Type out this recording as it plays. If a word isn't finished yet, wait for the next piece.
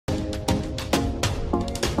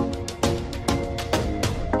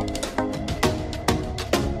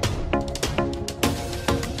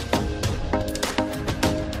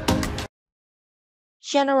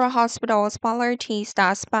General Hospital's spoiler teased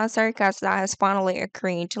that Spencer Costa has finally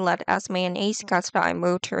agreed to let Esme and Ace Costa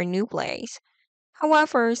move to a new place.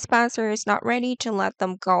 However, Spencer is not ready to let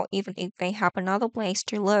them go even if they have another place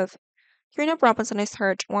to live. Trina Robinson is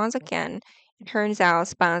hurt once again. It turns out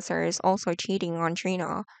Spencer is also cheating on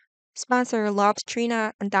Trina. Spencer loves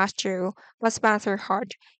Trina, and that's true, but Spencer's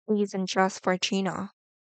heart isn't just for Trina.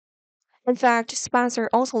 In fact, Spencer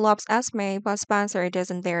also loves Esme, but Spencer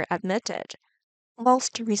doesn't dare admit it.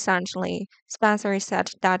 Most recently, Spencer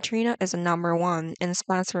said that Trina is a number one in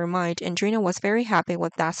Spencer's mind, and Trina was very happy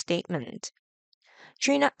with that statement.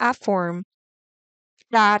 Trina affirmed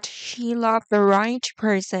that she loved the right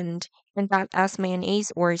person and that Esme and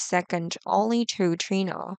Ace were second only to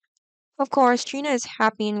Trina. Of course, Trina is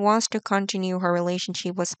happy and wants to continue her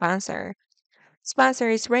relationship with Spencer.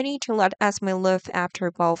 Spencer is ready to let Esme live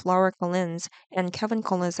after both Laura Collins and Kevin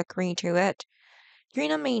Collins agree to it.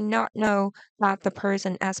 Trina may not know that the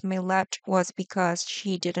person Esme left was because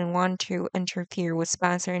she didn't want to interfere with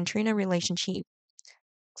Spencer and Trina's relationship.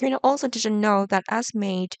 Trina also didn't know that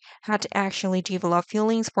Esme had actually developed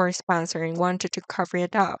feelings for Spencer and wanted to cover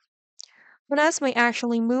it up. When Esme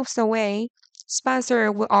actually moves away,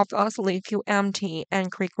 Spencer will obviously feel empty and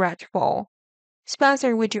regretful.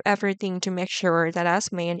 Spencer would do everything to make sure that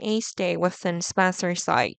Esme and Ace stay within Spencer's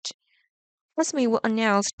sight. Esme will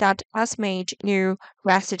announce that Esme's new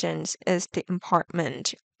residence is the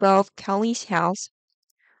apartment above Kelly's house.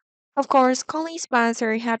 Of course, Kelly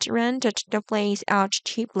Spencer had rented the place out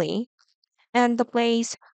cheaply, and the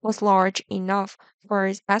place was large enough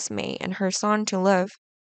for Esme and her son to live.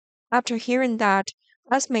 After hearing that,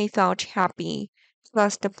 Esme felt happy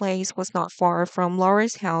because the place was not far from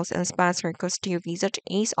Laura's house and Spencer could still visit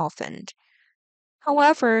Ace often.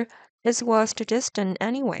 However, this was too distant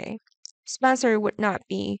anyway. Spencer would not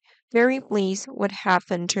be very pleased with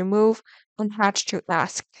having to move and had to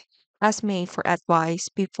ask Esme for advice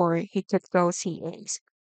before he could go see Ace.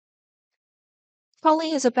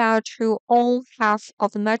 Polly is about to own half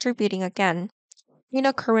of the metro building again.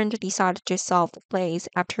 Nina Current decided to sell the place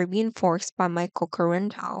after being forced by Michael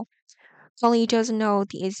Currento. Polly doesn't know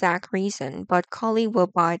the exact reason, but Polly will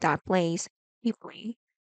buy that place cheaply.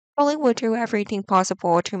 Polly will do everything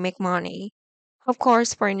possible to make money. Of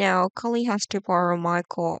course, for now, Polly has to borrow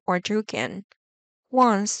Michael or Dugan.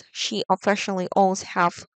 Once she officially owns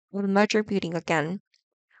half of the metro building again,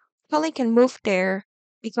 Polly can move there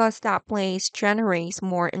because that place generates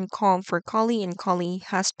more income for Collie and Collie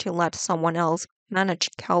has to let someone else manage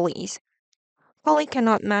Kelly's. Polly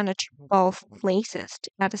cannot manage both places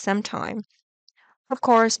at the same time. Of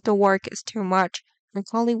course, the work is too much, and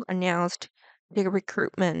Polly announced the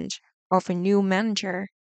recruitment of a new manager.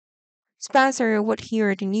 Spencer would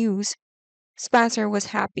hear the news. Spencer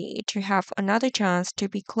was happy to have another chance to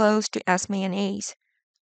be close to Esme and Ace.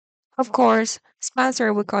 Of course,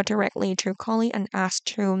 Spencer would go directly to Collie and ask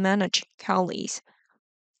to manage Kelly's.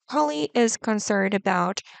 Collie is concerned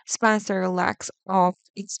about Spencer's lack of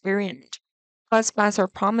experience, but Spencer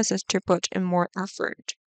promises to put in more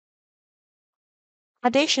effort.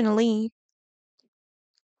 Additionally,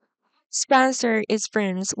 Spencer is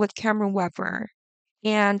friends with Cameron Weber,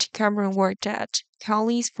 and Cameron worked at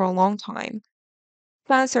Kelly's for a long time.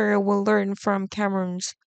 Spencer will learn from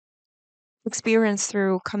Cameron's experience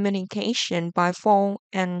through communication by phone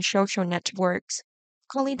and social networks.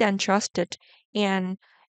 Kelly then trusted and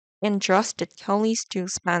entrusted Kelly's to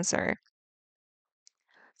Spencer.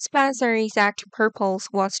 Spencer's exact purpose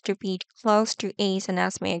was to be close to Ace and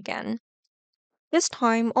Esme again. This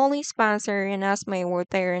time, only Spencer and Esme were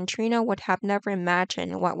there, and Trina would have never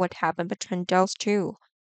imagined what would happen between those two.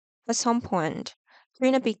 At some point,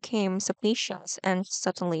 Trina became suspicious and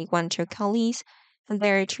suddenly went to Kelly's, and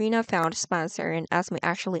there Trina found Spencer and Esme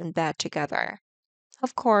actually in bed together.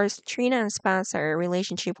 Of course, Trina and Spencer's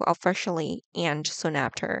relationship will officially end soon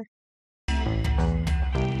after.